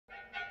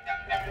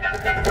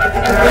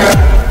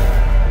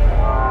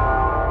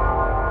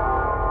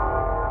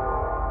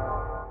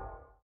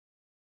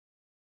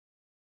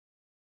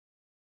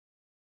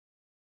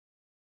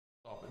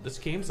This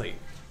game's like,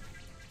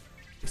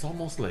 it's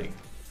almost like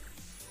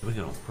doing it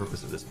on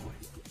purpose at this point.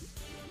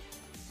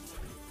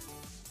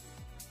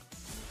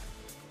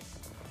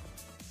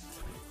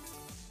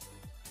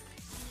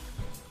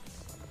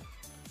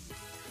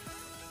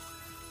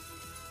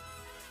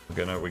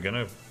 We're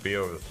gonna be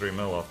over 3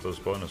 mil off those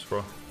bonus,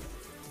 bro.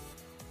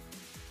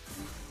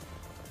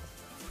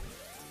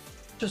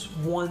 Just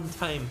one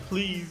time,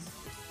 please.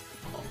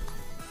 Oh,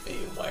 hey,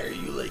 why are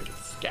you like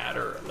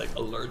scatter, like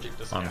allergic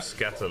to scatter? I'm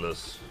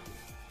scatterless.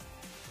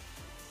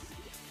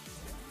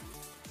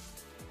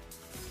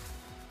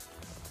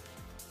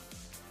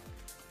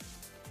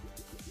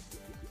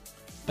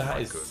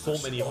 That is so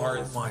many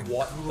hearts. Oh my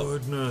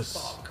goodness.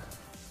 Fuck?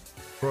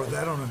 Bro,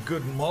 that on a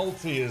good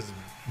multi is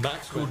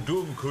Max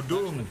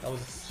Kudum. That was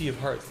a sea of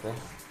hearts, bro.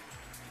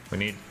 We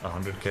need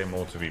 100k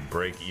more to be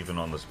break even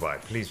on this buy.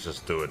 Please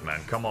just do it,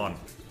 man. Come on.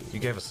 You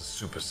gave us a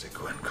super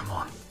sick win. Come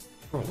on.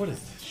 Bro, what is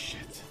this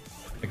shit?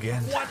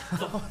 Again. What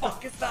the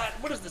fuck is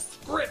that? What is the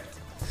script?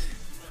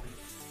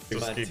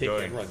 Just keep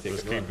going.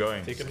 Just keep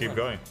going. Just keep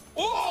going.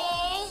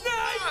 Oh,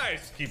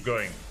 Nice! Keep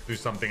going. Do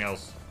something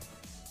else.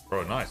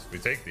 Bro, nice. We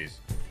take these.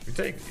 We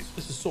take these.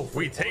 This is so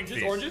We take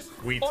these. Oranges?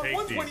 We On take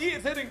 128 these.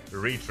 is hitting.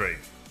 Retrade.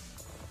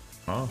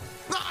 Oh.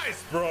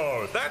 Nice,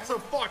 bro. That's a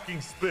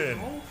fucking spin.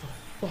 Oh,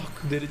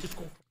 fuck. Did it just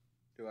go?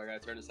 Do I gotta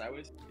turn it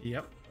sideways?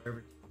 Yep.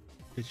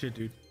 Good shit,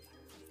 dude.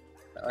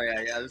 Oh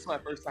yeah. This is my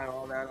first time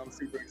on that. I'm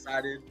super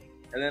excited.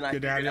 And then I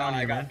Good to have figured you on out I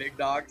here, got man. big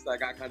dogs, so I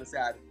got kind of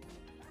sad.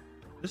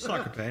 This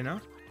soccer pay, no?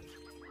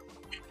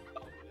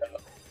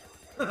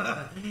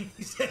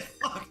 He said,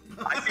 "Fuck."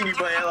 I seen you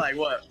play it like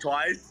what,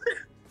 twice?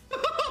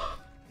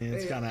 Yeah,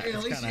 it's kind of. Hey,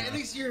 at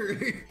least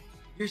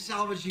you're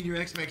salvaging your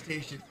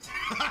expectations.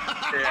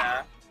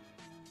 Yeah.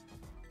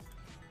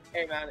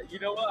 Hey man, you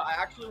know what? I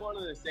actually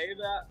wanted to say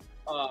that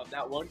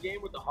that one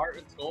game with the heart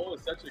and skull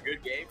is such a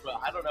good game,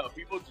 but I don't know,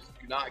 people just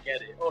do not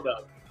get it. Hold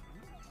up.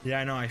 Yeah,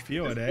 I know. I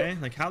feel it, eh?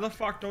 Like, how the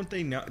fuck don't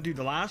they know? Dude,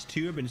 the last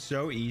two have been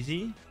so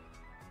easy.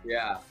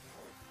 Yeah.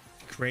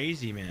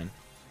 Crazy, man.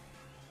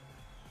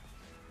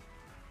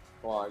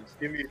 Come on, just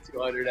give me a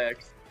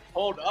 200x.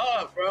 Hold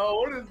up, bro.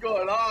 What is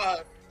going on?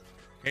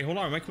 Hey, hold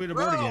on. I might clear the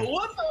board Bro, again.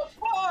 what the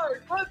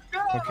fuck? Let's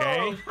go.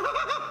 Okay.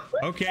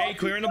 Okay,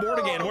 clearing the board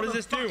again. What does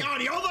this do?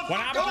 What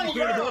happens when you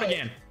clear the board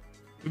again?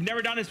 We've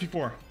never done this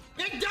before.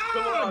 Big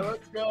Come on, dog!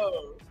 let's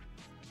go.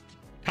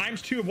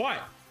 Times 2 of what?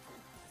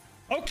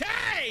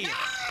 Okay!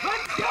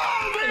 Let's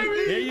go,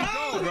 baby. There you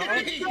go,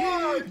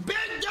 bro.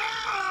 Big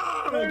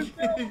dog! There's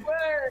no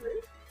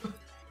way.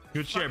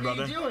 Good shit,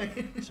 brother. What are you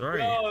doing? Sorry.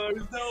 No,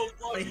 there's no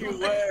fucking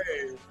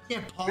way.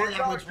 Can't pour Big that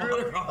dog much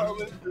really water on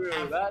coming through.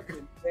 That's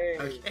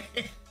insane.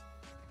 Okay.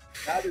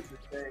 That is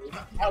insane.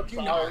 How I'm can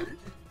you sorry.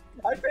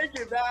 I take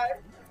it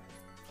back.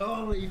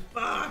 Holy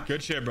fuck.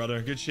 Good shit, brother.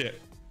 Good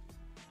shit.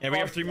 Yeah, we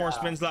have 3 more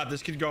spins left.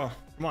 This could go.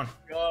 Come on.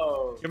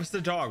 Go. Give us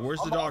the dog. Where's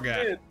the I'm dog all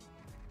at? in.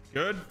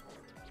 Good?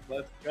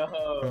 Let's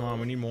go. Come on,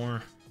 we need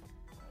more.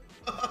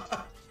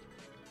 Fuck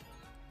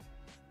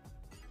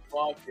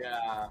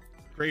yeah.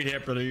 Great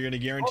hit, brother. You're going to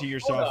guarantee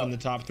yourself in the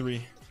top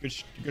 3.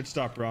 Good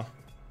stuff, bro.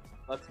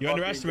 Let's You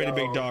fucking underestimated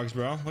go. big dogs,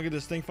 bro. Look at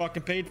this thing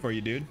fucking paid for you,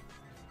 dude.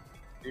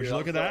 Would you I'm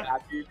look at so that?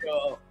 Happy,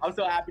 bro. I'm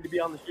so happy to be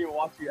on the stream and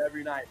watch you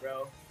every night,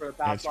 bro. For the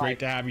past, Yeah, it's great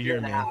to have you year here,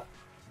 and a man. half.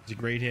 It's a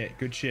great hit.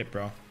 Good shit,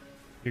 bro.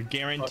 You're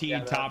guaranteed yeah,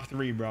 man. top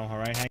 3, bro. All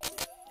right?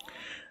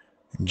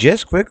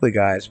 Just quickly,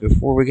 guys,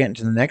 before we get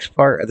into the next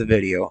part of the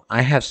video,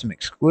 I have some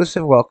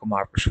exclusive welcome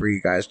offers for you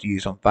guys to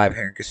use on 5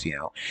 Heron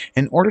Casino.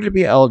 In order to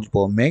be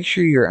eligible, make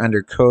sure you're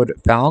under code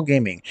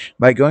FOULGAMING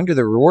by going to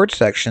the rewards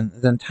section,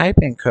 then type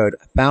in code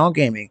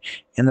FOULGAMING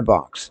in the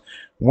box.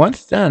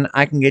 Once done,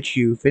 I can get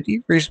you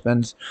 50 free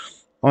spins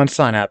on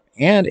sign up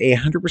and a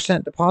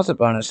 100% deposit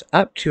bonus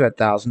up to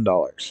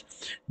 $1,000.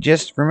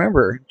 Just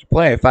remember to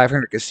play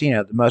 500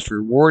 Casino, the most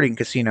rewarding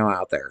casino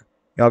out there.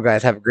 Y'all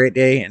guys have a great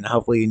day, and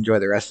hopefully you enjoy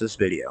the rest of this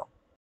video.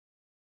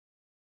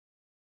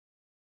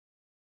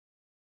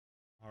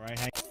 All right.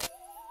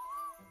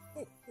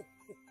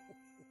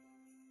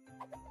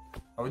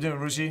 How we doing,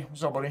 Rusi?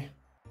 What's up, buddy?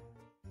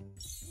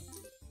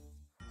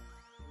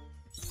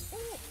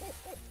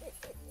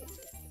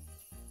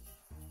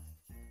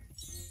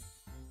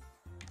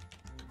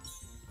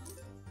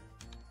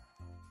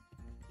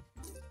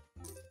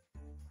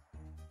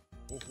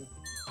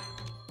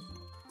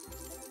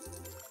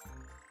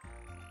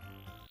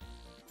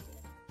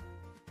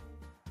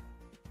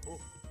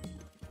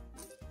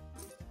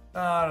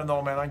 I don't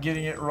know, man. I'm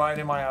getting it right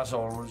in my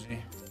asshole, Rusi.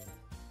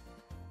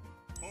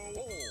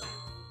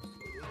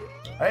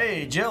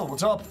 Hey, Jill,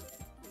 what's up?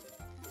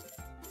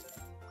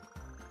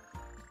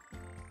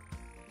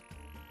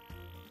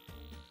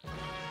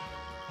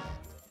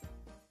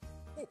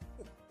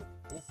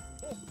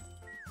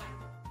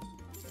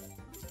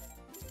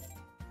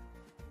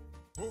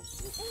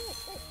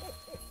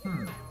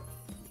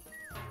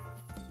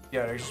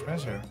 Yeah, there's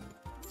Spencer.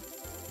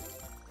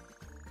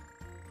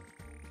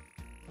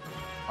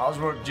 How's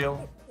work,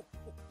 Jill?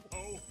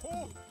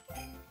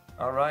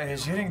 Alright,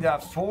 he's hitting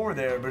that 4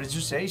 there, but it's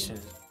just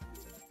aces.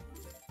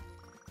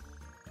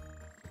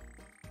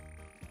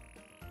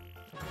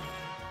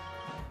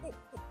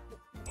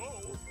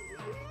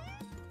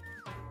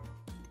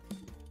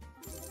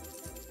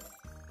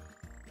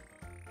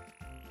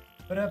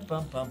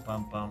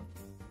 Ba-da-bum-bum-bum-bum.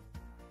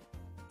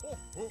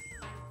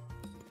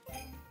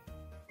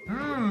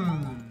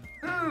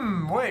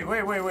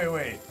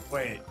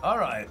 Wait. All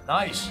right,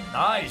 nice.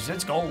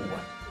 Let's go.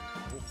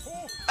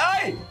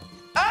 Hey!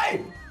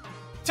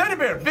 Teddy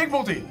bear, big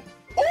multi.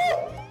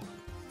 Oh!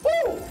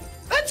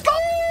 Let's go!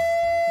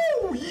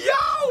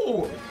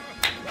 Yo!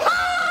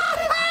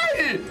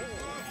 Hey!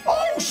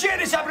 Oh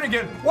shit, it's happening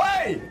again.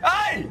 Wait!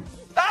 Hey!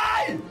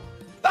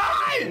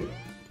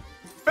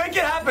 Make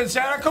it happen,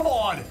 Sarah. Come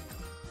on.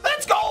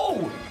 Let's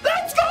go!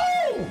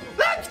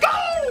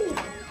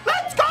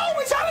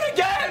 It's happening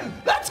again.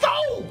 Let's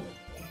go!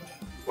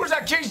 Where's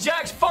that King's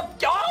Jacks? Fuck!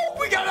 Oh,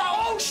 we got that!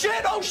 Oh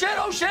shit!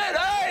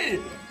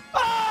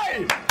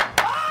 Hey!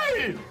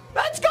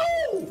 Let's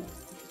go!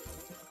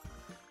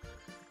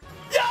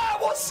 Yeah,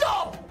 what's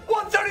up?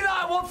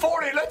 139,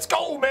 140. Let's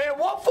go, man.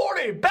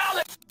 140.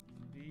 Balance.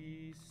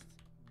 Beast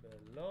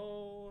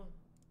below.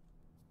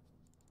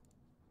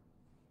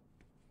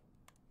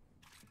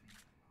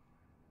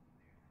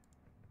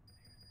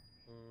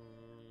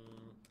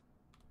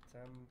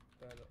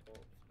 Temple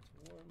of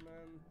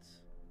Torment.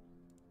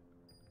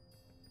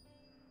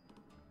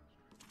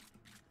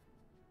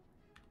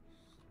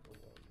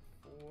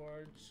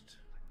 Forged.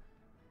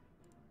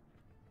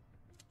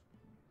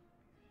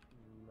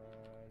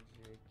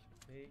 Magic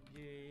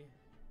Piggy.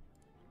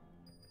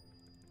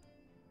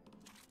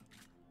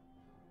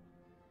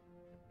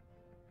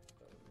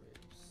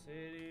 Rip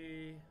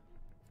City.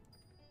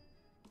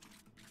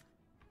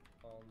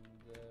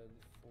 Undead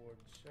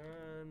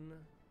Fortune.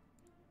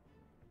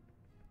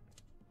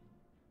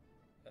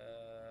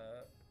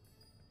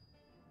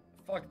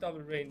 Fuck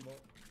double rainbow.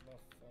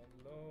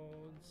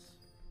 Loads.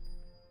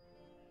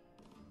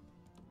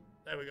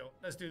 There we go.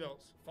 Let's do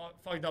those.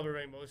 Fuck double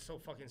rainbow. It's so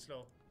fucking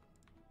slow.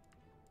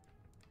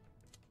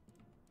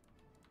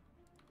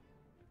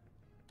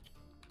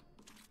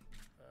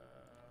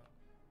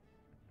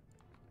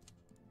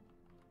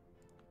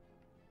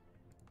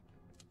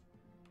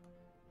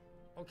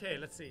 Okay,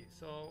 let's see.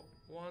 So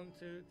 1,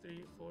 2,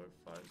 3, 4,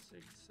 5,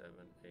 6, 7,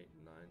 8,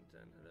 9,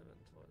 10, 11,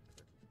 12,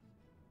 13.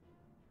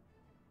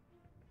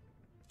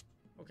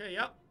 Okay,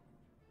 yeah.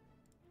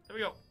 There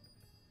we go.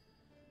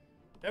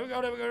 There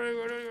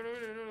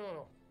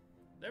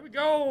we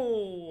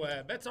go.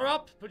 Bets are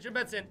up. Put your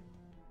bets in.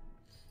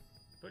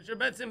 Put your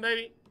bets in,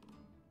 baby.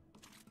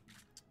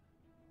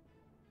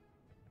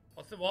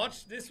 What's the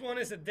watch? This one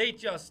is a date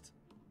just.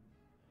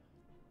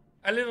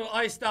 A little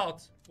iced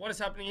out. What is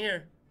happening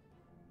here?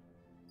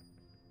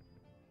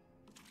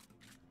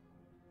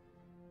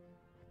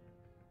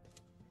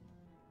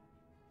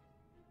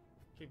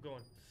 Keep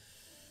going.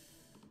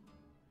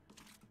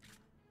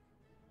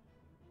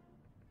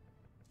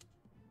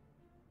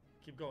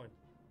 Keep going.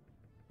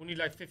 We need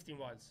like 15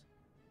 wilds.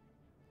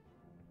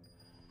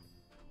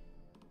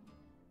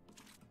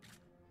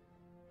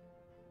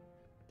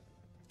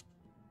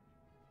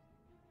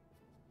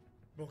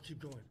 Bro, keep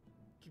going.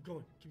 Keep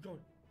going. Keep going.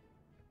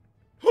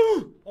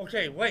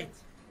 Okay, wait.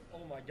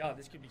 Oh my god,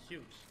 this could be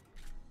huge.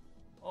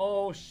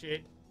 Oh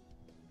shit.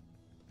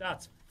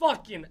 That's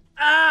fucking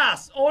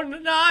ass. Oh,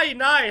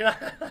 nine.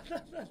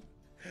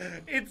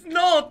 It's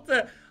not.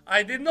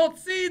 I did not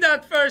see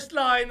that first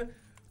line.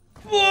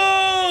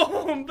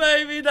 Whoa,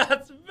 baby,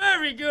 that's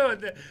very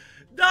good.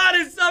 That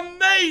is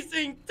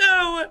amazing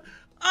too.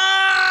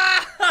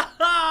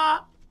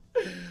 Ah!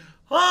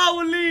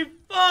 Holy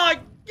fuck,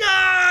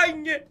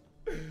 gang!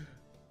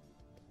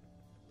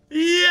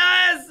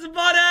 Yes,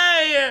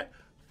 buddy!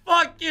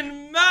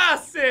 Fucking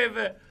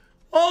massive!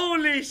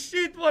 Holy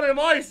shit, what am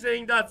I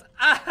saying? That's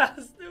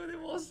ass, dude, it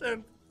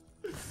wasn't.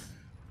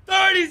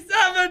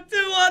 37,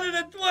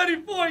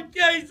 224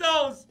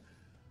 pesos!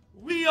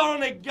 We are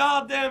on a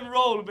goddamn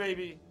roll,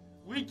 baby.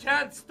 We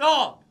can't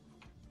stop.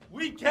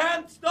 We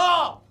can't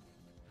stop.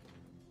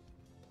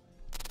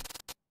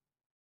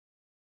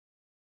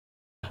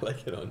 I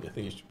like it on you. I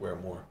think you should wear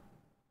more.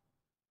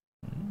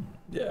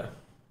 Yeah.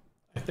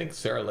 I think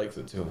Sarah likes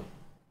it too.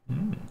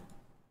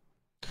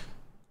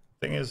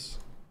 Thing is,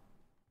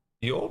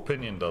 your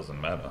opinion doesn't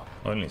matter.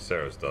 Only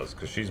Sarah's does,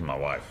 because she's my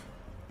wife.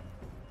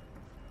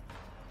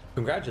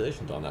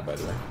 Congratulations on that, by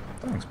the way.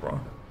 Thanks, bro.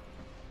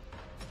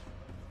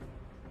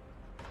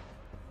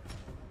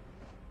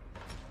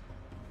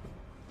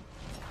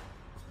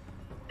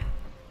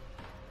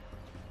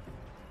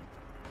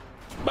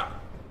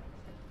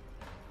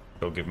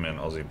 He'll give me an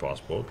Aussie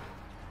passport,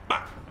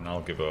 and I'll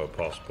give her a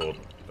passport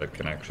that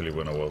can actually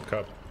win a World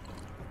Cup.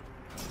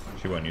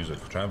 She won't use it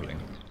for traveling,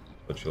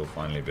 but she'll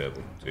finally be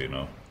able to, you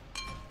know,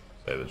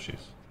 say that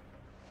she's...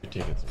 You're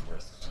taking some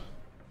risks.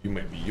 You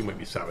might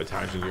be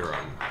sabotaging your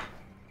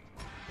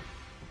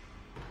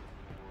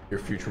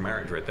future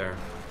marriage right there.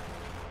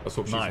 Let's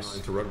hope she's not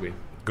into rugby.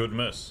 Good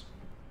miss.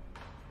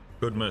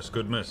 Good miss,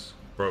 good miss.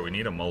 Bro, we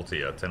need a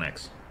multi at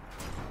 10x.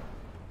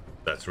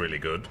 That's really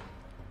good.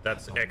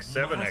 That's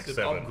X7, massive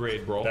X7.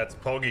 upgrade, bro. That's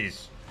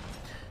Poggies.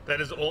 That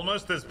is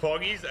almost as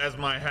Poggies as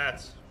my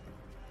hat.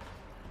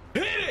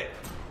 Hit it!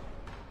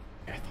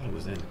 It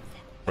was in.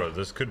 Bro,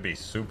 this could be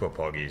super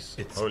poggies.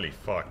 Holy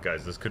fuck,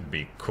 guys, this could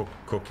be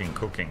cooking,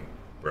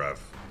 bruv.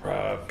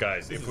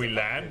 Guys, if we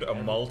land a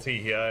multi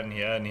here and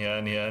here and here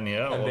and here and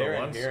here all there at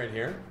and once, here and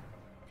here.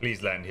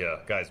 please land here,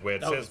 guys. Where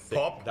it That would says be sick.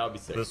 pop, That would be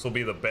sick. this will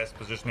be the best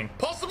positioning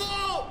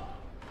possible.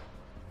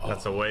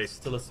 That's a waste.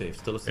 Still a safe.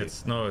 Still a safe.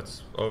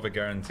 It's over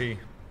guarantee.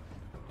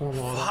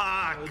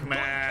 Fuck,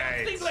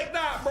 man. Things like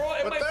that, bro.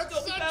 It But might that's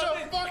still be such a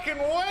happening. fucking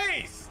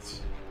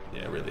waste.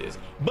 Yeah, it really is.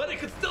 But it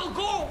could still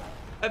go.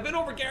 I've been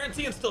over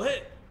guarantee and still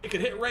hit. It could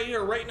hit right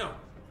here, right now.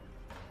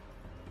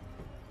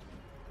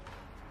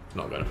 It's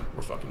not gonna.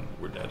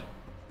 We're dead.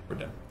 We're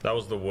dead. That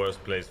was the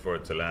worst place for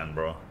it to land,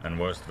 bro. And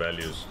worst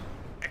values.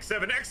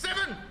 X7,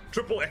 X7!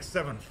 Triple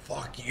X7.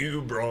 Fuck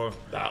you, bro.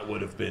 That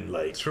would have been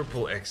like.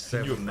 Triple X7.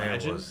 Can you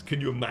imagine? Was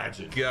Can you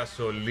imagine?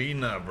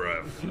 gasolina,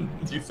 bro.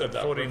 You said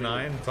that.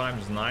 49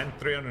 times 9,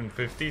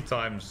 350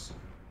 times.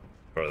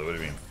 Bro, that would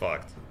have been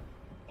fucked.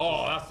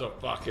 Oh, that's a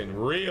fucking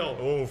real.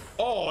 Oof.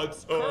 Oh,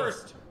 it's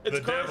cursed. It's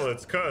the cursed. devil,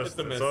 it's cursed. It's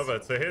a miss. It's over,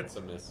 it's a hit. It's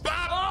a miss. Bop!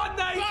 Oh,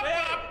 nice Bop, hit.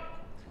 bop.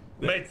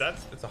 Mate,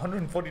 it's a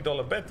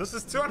 $140 bet. This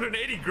is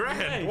 280 grand.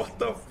 Nice. What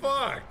the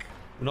fuck?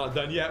 We're not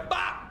done yet.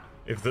 Bah!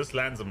 If this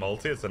lands a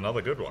multi, it's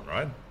another good one,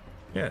 right?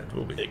 Yeah, it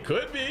will be. It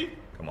could be.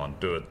 Come on,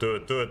 do it, do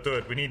it, do it, do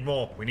it. We need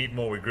more. We need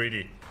more. We're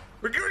greedy.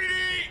 We're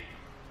greedy!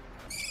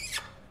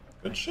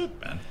 Good shit,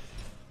 man.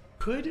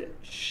 Good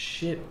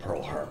shit,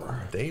 Pearl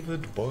Harbor.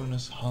 David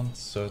Bonus Hunt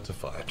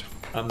certified.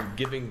 I'm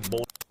giving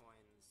both.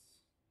 Coins.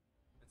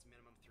 That's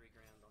minimum 3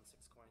 grand on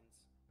 6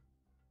 coins.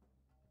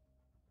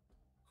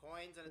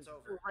 Coins and it's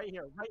over. Right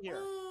here, right here.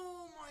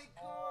 Oh my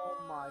god.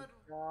 Oh my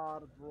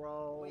god,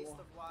 bro. Waste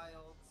of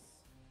wilds.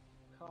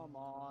 Come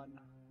on.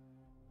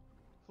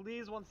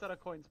 Please, one set of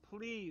coins,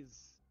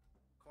 please.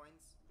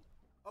 Coins.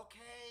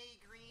 Okay,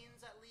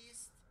 greens at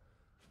least.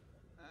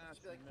 That's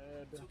Should be like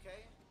mid. 2k.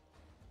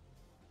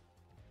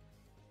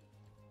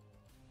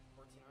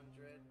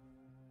 1400.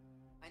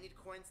 I need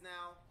coins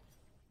now.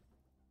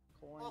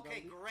 Coins Okay,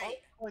 on the-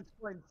 great. Oh, coins,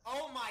 coins.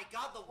 Oh my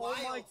god, the Oh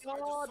wilds. my There's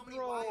god, so many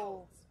bro.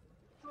 wilds.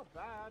 It's not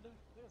bad.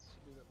 This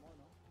should be a bit more,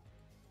 no?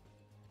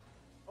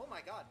 Oh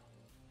my god.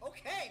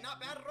 Okay, not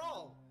bad at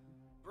all.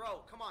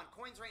 Bro, come on.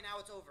 Coins right now,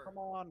 it's over. Come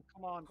on,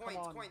 come on, Coins,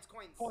 come on. coins,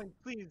 coins. Coins,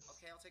 please.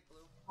 Okay, I'll take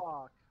blue.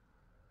 Fuck.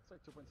 It's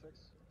like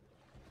 2.6.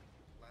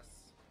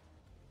 Less.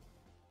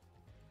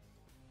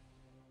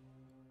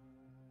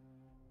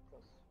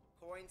 Close.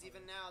 Coins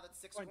even now, that's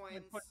 6 Coins,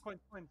 coins. coins, coins,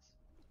 coins.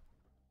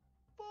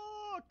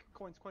 Fuck!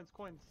 Coins, coins,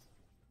 coins.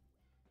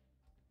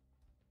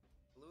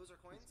 Blues or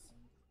coins?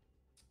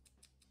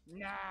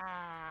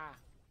 Nah.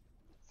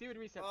 See what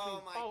reset,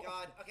 Oh please. my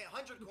god. Okay,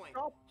 100 coin.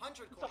 Stop.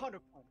 100 It's coin.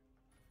 100 coin.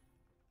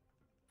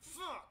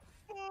 Fuck!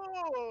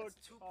 Fuck! That's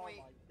 2 Oh point-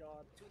 my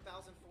god.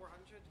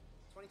 2,400?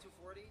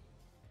 2240?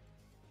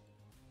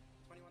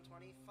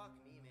 2120? Fuck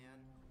me, man.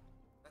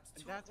 That's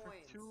 2 And that's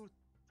coins. for 2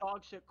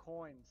 dog shit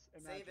coins.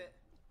 Imagine. Save it.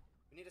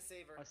 We need a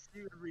saver. A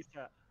seared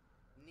reset.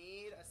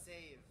 Need a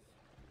save.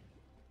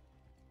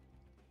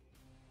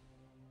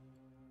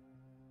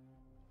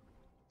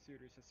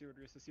 Seared reset, seared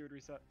reset, seared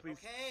reset. Please.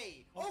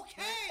 Okay! Oh,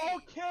 Okay!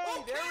 Okay!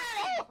 Okay! There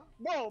we go!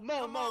 Mo, mo,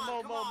 Come mo, on,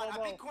 mo, come mo, on. mo, A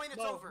mo. big coin, it's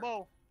mo, over.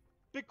 Mo.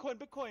 Bitcoin,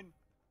 Bitcoin.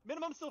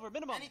 Minimum silver,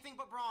 minimum. Anything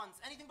but bronze.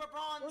 Anything but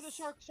bronze. Or the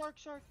shark, shark,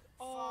 shark.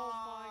 Oh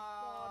my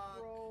god, Fuck.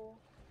 bro.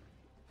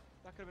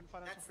 That could have been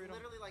financial That's freedom.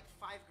 literally like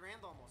 5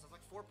 grand almost. That's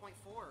like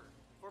 4.4.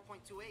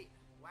 4.28.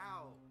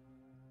 Wow.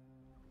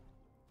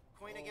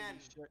 Coin Holy again.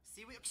 shit.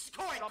 See, we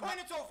coin, Somehow- coin,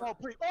 it's over. Oh,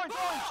 orange, orange.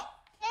 Ah!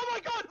 Oh my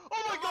god!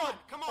 Oh my Come god! on,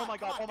 come on, Oh my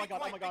god! come Oh my big god!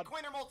 Oh coin, my god! Big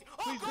coin or multi.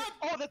 Oh, Please, good.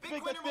 oh, that's big,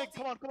 coin that's or big. multi.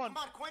 Come on, come on. Come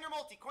on, coin or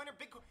multi. Coiner,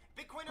 big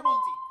coin or Come on.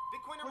 multi.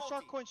 Big coin or Oh, multi.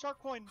 shark coin, shark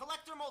coin.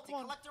 Collector multi, Come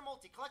on. collector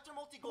multi, collector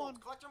multi Come on.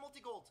 gold, collector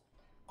multi gold.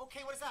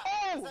 Okay, what is that? Oh,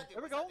 what does that do?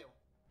 there we What does go. that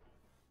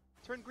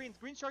do? Turn greens.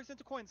 Green sharks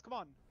into coins. Come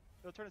on.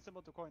 It'll turn a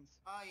symbol to coins.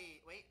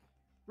 Wait.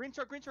 Green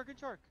shark, green shark, green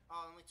shark.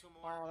 Oh, only 2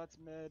 more. Oh, that's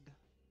mid.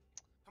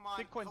 Come on,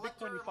 Big coin, you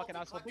collector fucking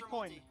multi, asshole. Big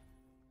collector coin. multi.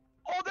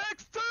 Oh, the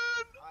X10!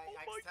 Oh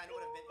X10 my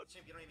would have been. god.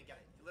 Chimp, you don't even get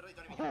it. You literally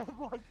don't even get it.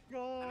 Oh my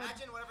god.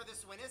 Imagine whatever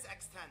this win is,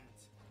 X10.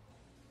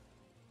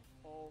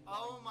 Oh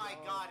Oh my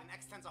god, and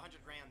X10's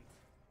 100 grand.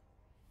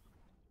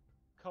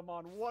 Come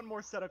on, one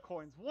more set of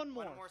coins. One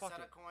more. One more Fuck set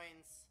it. of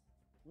coins.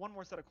 One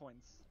more set of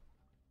coins.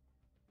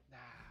 Nah,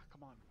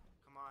 come on.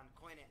 Come on,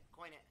 coin it,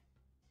 coin it.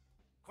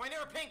 Coin it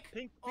or pink?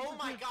 Pink, Oh pink,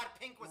 my pink. god,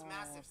 pink was Oh,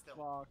 massive still.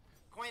 Fuck.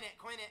 Coin it,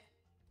 coin it.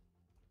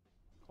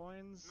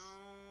 Coins.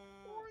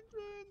 No.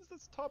 Oranges.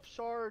 That's top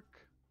shark.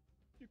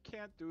 You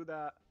can't do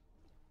that.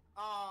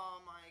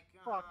 Oh my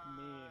god. Fuck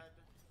me.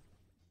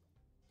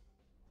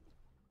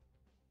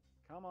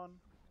 Come on.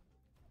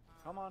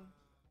 Come on.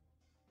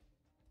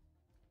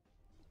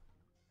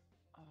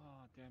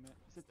 Oh, damn it.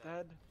 Is it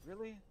dead?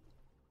 Really?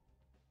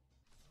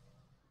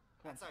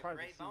 Come on, That's a surprise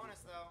great me, see. bonus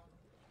though.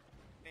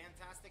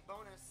 Fantastic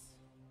bonus.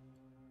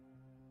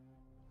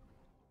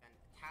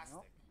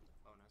 Fantastic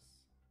bonus.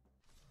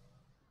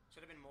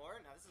 Should have been more.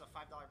 Now this is a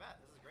 $5 bet.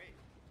 This is great.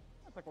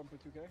 That's like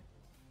 1.2k.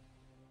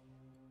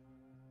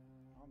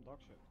 I'm dog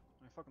shit.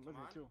 I fucking live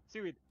Come here on. too.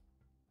 Seaweed.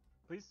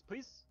 Please,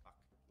 please. Fuck.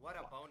 What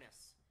a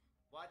bonus.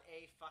 What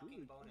a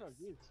fucking Ooh, bonus.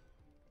 these.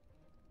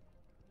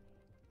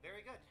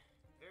 Very good.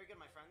 Very good,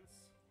 my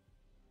friends.